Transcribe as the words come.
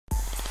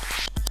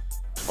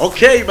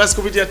Okay, basi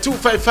kupitia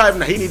 255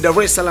 na hii ni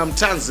Dar es Salaam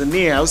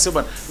Tanzania. Au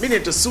sema mimi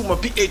ni Tosuma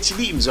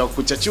PhD, mzee wa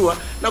kuchachua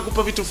na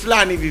kupa vitu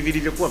fulani hivi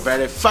vilivyokuwa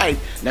verified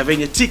na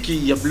venye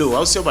tiki ya blue.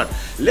 Au sema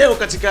leo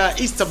katika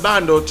Easter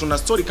Bando tuna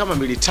story kama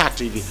 2-3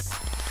 hivi.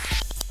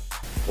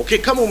 Okay,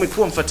 kama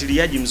umekuwa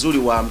mfuatiliaji mzuri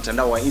wa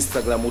mtandao wa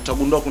Instagram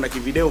utagundua kuna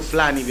kivideo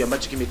fulani hivi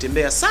ambacho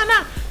kimetembea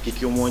sana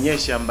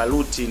kikimuonyesha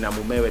Ruty na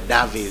mumewe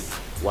David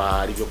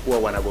walivyokuwa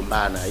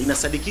wanagombana.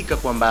 Inasadikika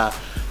kwamba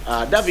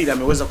David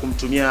ameweza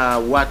kumtumia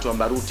watu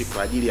wa Ruty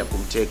kwa ajili ya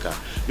kumteka.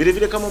 Vile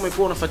vile kama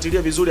umekuwa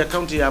unafuatilia vizuri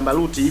akaunti ya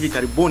Ruty hivi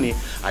karibuni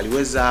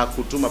aliweza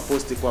kutuma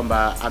posti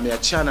kwamba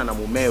ameachana na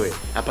mumewe.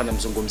 Hapa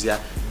namzungumzia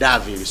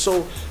David.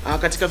 So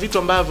katika vitu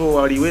ambavyo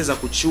waliweza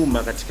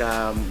kuchuma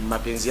katika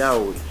mapenzi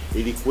yao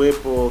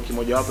ilikuwepo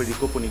kimojawapo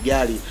ilikopo ni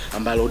gari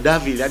ambalo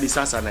David hadi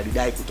sasa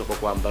analidai kutoka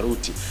kwa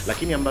Ruty.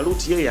 Lakini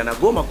Ruty yeye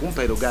anagoma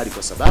kumpa hilo gari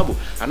kwa sababu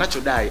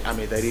anachodai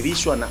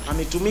amedhalilishwa na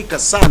ametumika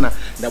sana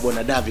na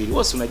bwana David.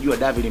 Wewe unajua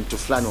David ni mtu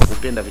fulani wa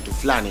kupenda vitu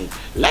fulani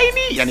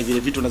laini, yani vile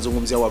vitu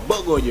nazungumzia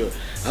wabogojo.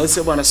 Au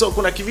sio bwana? So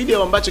kuna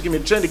kivideo ambacho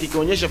kimetrend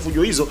kikionyesha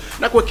fujo hizo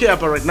na kuwekea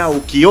hapa right now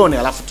ukione,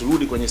 alafu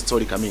turudi kwenye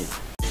story kamili.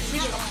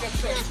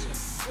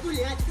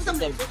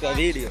 Kwa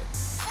video.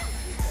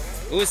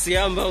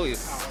 Usiamba huyu.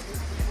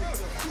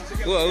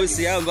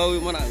 Usiamba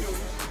huyu mwanangu.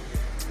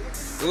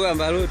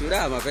 Huyu Ruty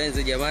da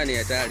mapenzi jamani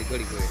hatari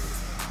kweli kweli.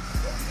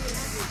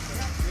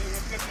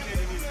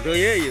 Ndio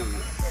yeye huyu.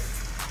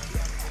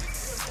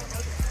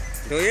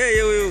 Ndio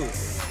yeye huyu.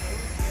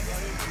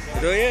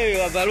 Ndio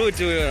yeye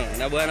Ruty huyo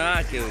na bwana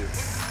wake huyo.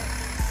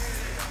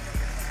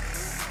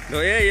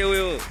 Ndio yeye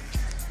huyo.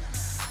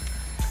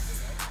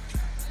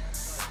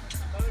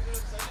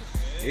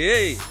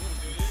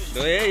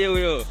 Ndio yeye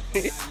huyo.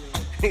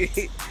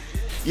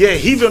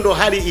 Hivyo ndo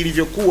hali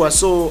ilivyokuwa.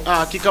 So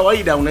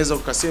kikawaida unaweza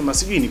ukasema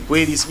sijui ni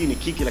kweli, sijui ni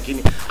kiki,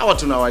 lakini hawa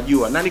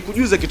tunawajua. Na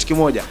nikujuze kitu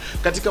kimoja,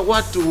 katika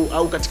watu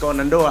au katika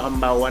wanandoa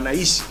ambao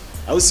wanaishi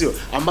au sio,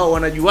 ambao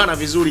wanajuana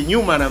vizuri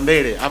nyuma na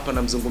mbele, hapa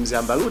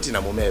namzungumzia Ruty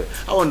na mumewe.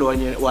 Hao ndo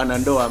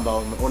wanandoa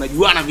ambao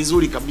wanajuana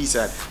vizuri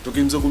kabisa.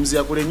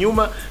 Tukimzungumzia kule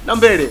nyuma na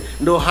mbele,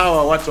 ndo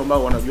hawa watu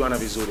ambao wanajuana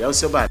vizuri, au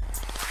sio bana?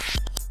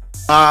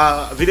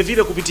 Vile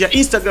vile kupitia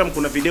Instagram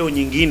kuna video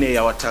nyingine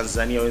ya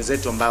Watanzania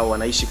wenzetu ambao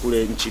wanaishi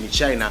kule nchini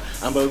China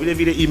ambayo vile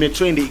vile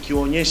imetrend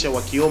ikionyesha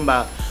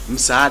wakiomba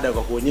msaada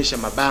kwa kuonyesha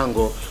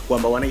mabango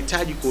kwamba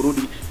wanahitaji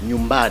kurudi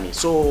nyumbani.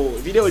 So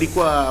video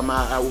ilikuwa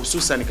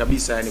hususan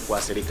kabisa yani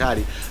kwa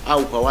serikali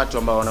au kwa watu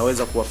ambao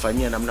wanaweza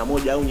kuwafanyia namna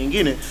moja au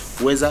nyingine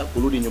kuweza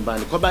kurudi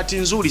nyumbani. Kwa bahati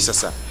nzuri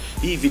sasa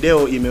hii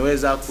video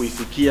imeweza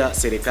kuifikia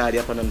serikali.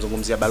 Hapa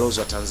namzungumzia balozi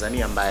wa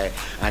Tanzania ambaye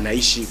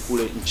anaishi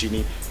kule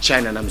nchini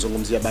China,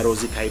 namzungumzia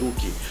balozi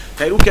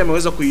Kairuki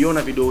ameweza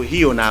kuiona video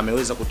hiyo na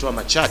ameweza kutoa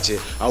machache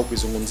au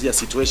kuizungumzia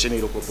situation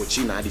iliyokuwa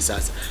China hadi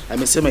sasa.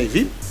 Amesema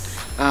hivi,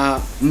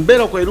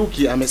 Mbele kwa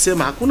Ruty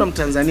amesema hakuna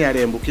Mtanzania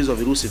aliyeambukizwa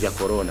virusi vya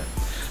corona.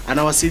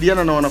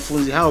 Anawasiliana na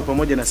wanafunzi hao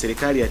pamoja na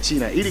serikali ya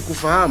China ili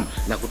kufahamu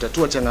na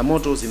kutatua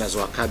changamoto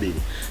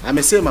zinazowakabili.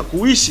 Amesema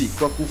kuishi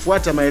kwa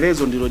kufuata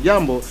maelezo ndilo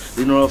jambo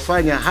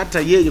linalofanya hata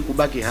yeye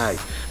kubaki hai.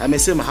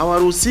 Amesema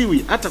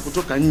hawaruhusiwi hata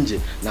kutoka nje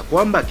na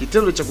kwamba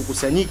kitendo cha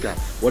kukusanyika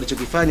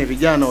walichokifanya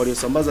vijana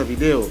waliosambaza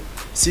video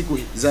siku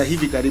za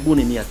hivi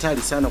karibuni ni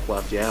hatari sana kwa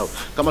afya yao.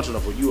 Kama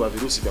tunavyojua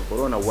virusi vya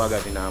corona huaga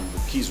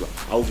vinaambukizwa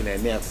au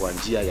vinaenea kwa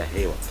njia ya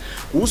hewa.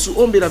 Kuhusu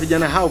ombi la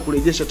vijana hao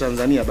kurejeshwa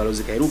Tanzania,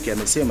 balozi Kairuki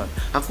amesema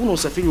hakuna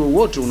usafiri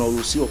wowote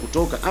unaoruhusiwa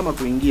kutoka ama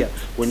kuingia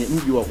kwenye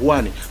mji wa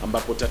Wuhan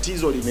ambapo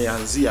tatizo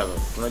limeanzia.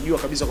 Tunajua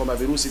kabisa kwamba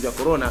virusi vya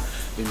corona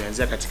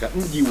vimeanzia katika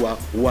mji wa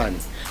Wuhan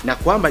na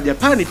kwamba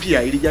Japani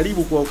pia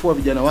ilijaribu kuwaokoa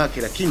vijana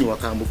wake lakini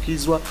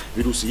wakaambukizwa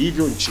virusi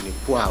hivyo nchini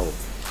kwao.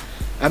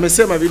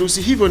 Amesema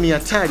virusi hivyo ni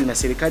hatari na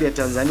serikali ya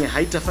Tanzania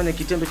haitafanya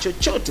kitendo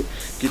chochote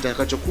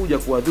kitakachokuja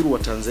kuwadhuru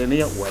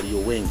Watanzania walio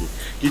wengi.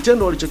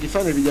 Kitendo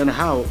walichokifanya vijana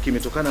hao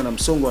kimetokana na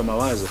msongo wa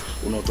mawazo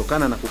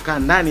unaotokana na kukaa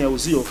ndani ya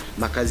uzio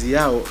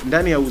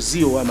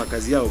wa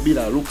makazi yao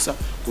bila ruksa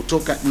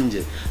kutoka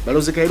nje.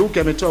 Balozi Kairuki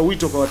ametoa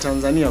wito kwa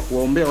Watanzania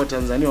kuwaombea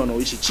Watanzania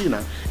wanaoishi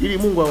China ili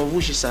Mungu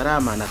awavushe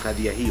salama na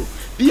kadhia hiyo.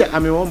 Pia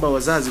amewaomba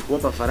wazazi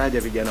kuwapa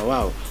faraja vijana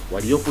wao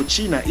waliopo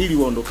China ili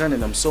waondokane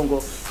na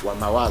msongo wa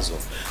mawazo.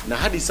 Na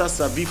hadi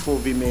sasa vifo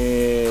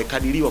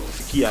vimekadiriwa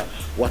kufikia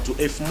watu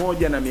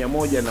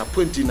 1100 na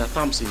pointi na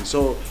something.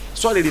 So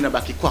swali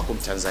linabaki kwako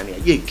Mtanzania.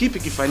 Je, kipi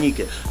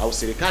kifanyike au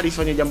serikali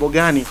ifanye jambo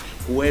gani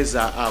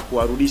kuweza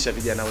kuwarudisha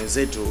vijana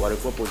wenzetu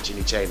waliokuwa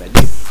nchini China?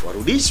 Je,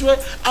 warudishwe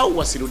au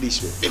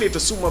wasirudishwe? Ili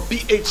Tosuma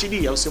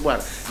PhD au sio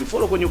bwana? Ni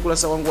follow kwenye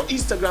ukurasa wangu wa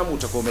Instagram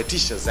utakuwa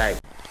umetisha zaidi.